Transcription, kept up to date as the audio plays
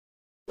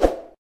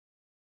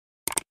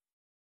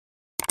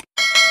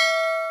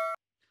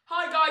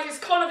it's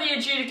Connor the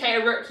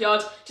Adjudicator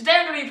Rookyard. Today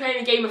I'm going to be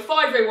playing a game of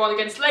 5v1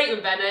 against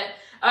Leighton Bennett.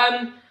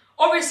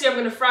 Obviously I'm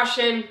going to thrash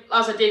him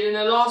as I did in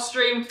the last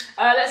stream.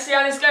 Let's see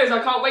how this goes.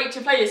 I can't wait to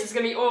play this. It's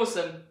going to be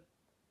awesome.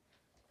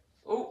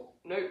 Oh,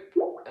 nope.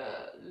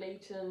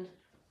 Leighton.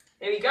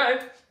 Here we go.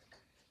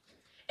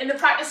 In the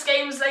practice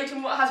games,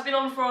 Leighton has been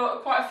on for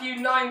quite a few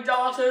 9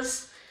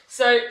 darters.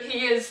 So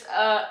he is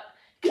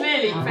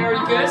clearly very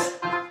good.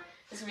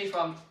 This will be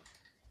fun.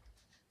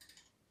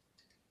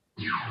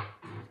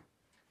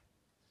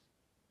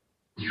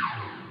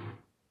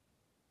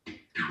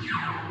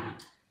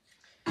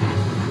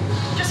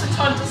 Just a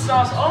ton to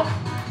start off.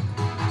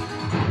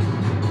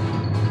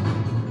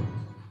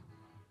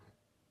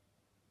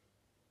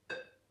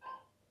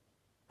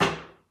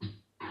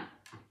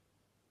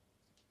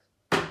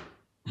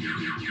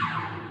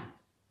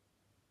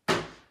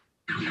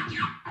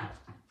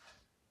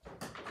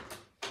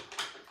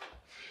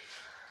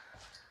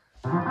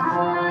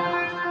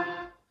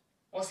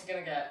 What's he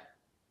gonna get?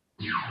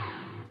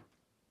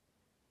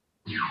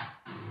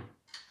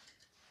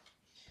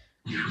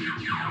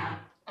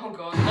 Oh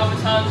god, another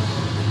turn.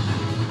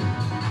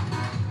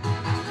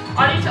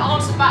 I need to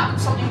answer back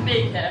with something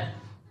big here.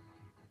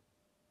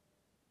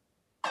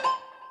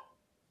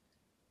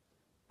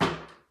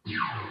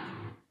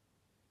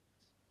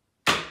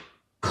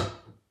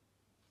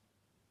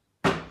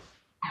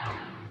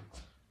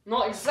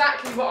 Not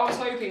exactly what I was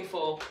hoping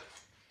for.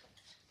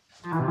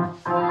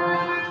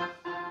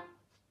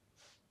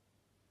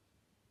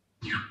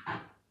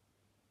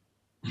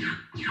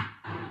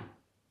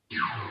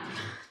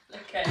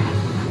 Okay.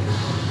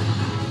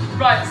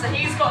 Right, so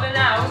he's got it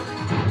now.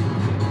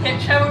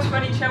 Hit treble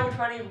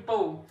 20 and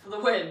ball for the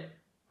win.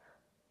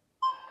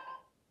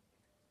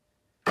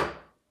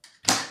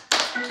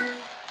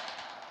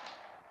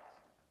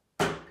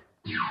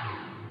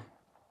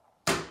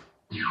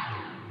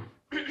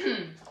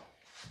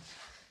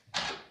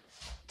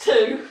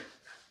 Two.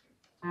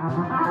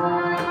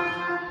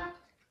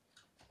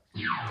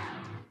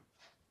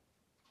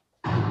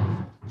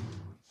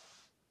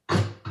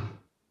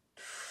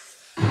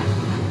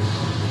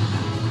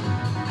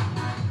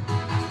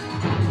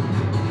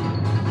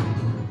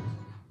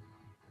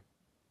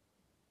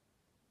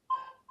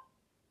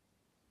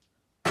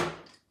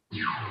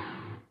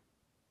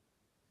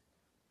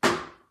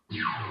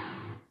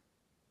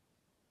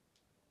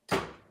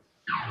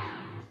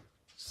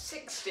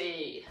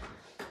 $60.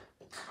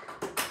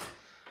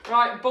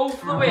 Right, ball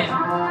for the win.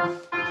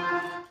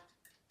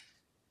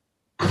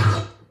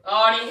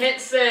 Oh, and he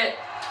hits it.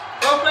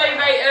 Well played,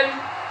 Leighton.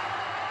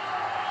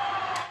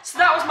 So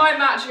that was my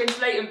match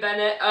against Leighton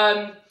Bennett.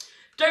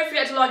 Don't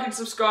forget to like and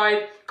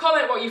subscribe,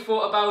 comment what you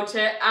thought about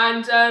it,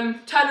 and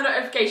turn the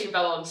notification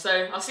bell on.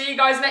 So I'll see you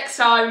guys next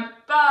time.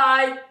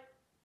 Bye.